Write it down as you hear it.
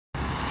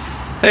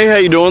Hey, how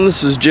you doing?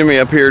 This is Jimmy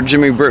up here,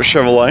 Jimmy Britt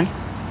Chevrolet.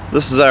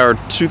 This is our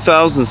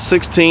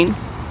 2016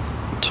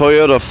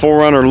 Toyota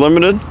 4Runner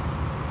Limited.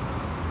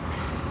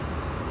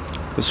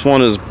 This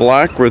one is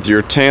black with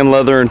your tan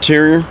leather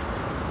interior.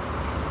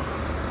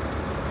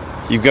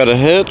 You've got a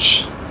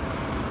hitch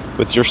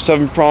with your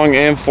 7-prong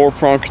and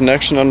 4-prong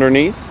connection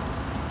underneath.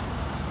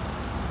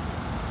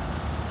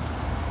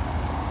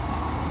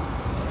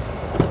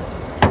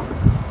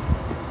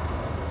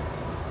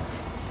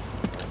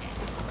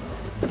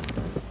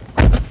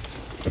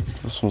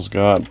 This one's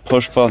got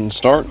push button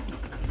start,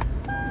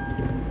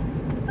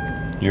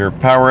 your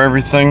power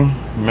everything,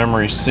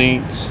 memory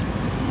seats.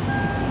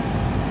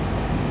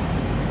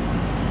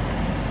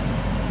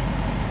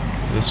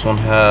 This one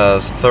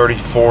has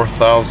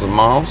 34,000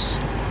 miles.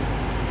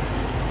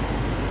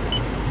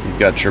 You've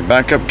got your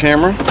backup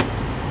camera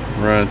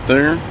right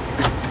there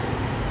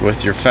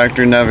with your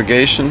factory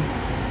navigation,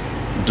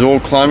 dual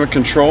climate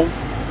control,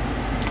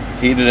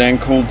 heated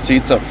and cooled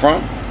seats up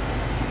front.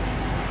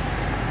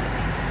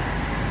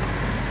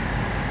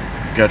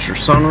 Got your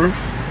sunroof.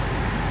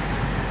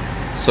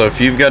 So if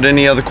you've got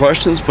any other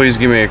questions, please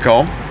give me a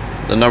call.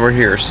 The number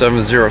here is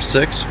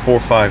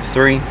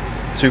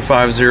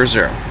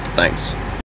 706-453-2500. Thanks.